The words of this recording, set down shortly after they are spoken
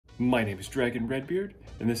My name is Dragon Redbeard,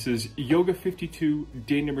 and this is Yoga 52,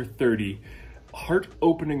 day number 30, Heart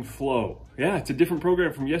Opening Flow. Yeah, it's a different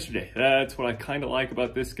program from yesterday. That's what I kind of like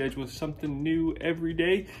about this schedule, something new every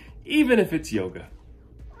day, even if it's yoga.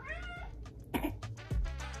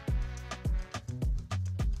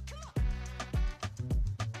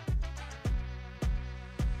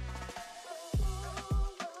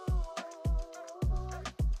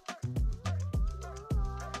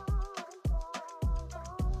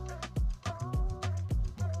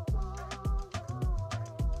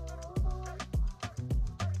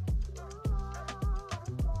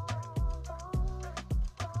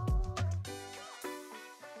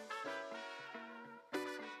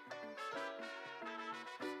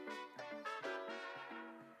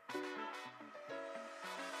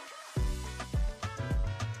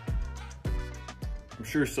 I'm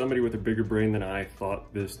sure somebody with a bigger brain than I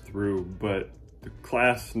thought this through, but the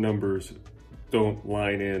class numbers don't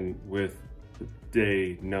line in with the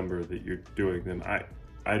day number that you're doing them. I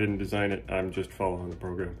didn't design it, I'm just following the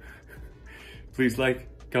program. Please like,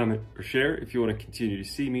 comment, or share if you want to continue to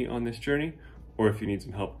see me on this journey, or if you need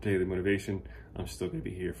some help, daily motivation, I'm still gonna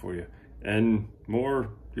be here for you. And more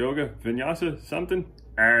yoga, vinyasa, something?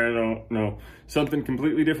 I don't know. Something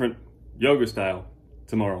completely different, yoga style,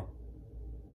 tomorrow.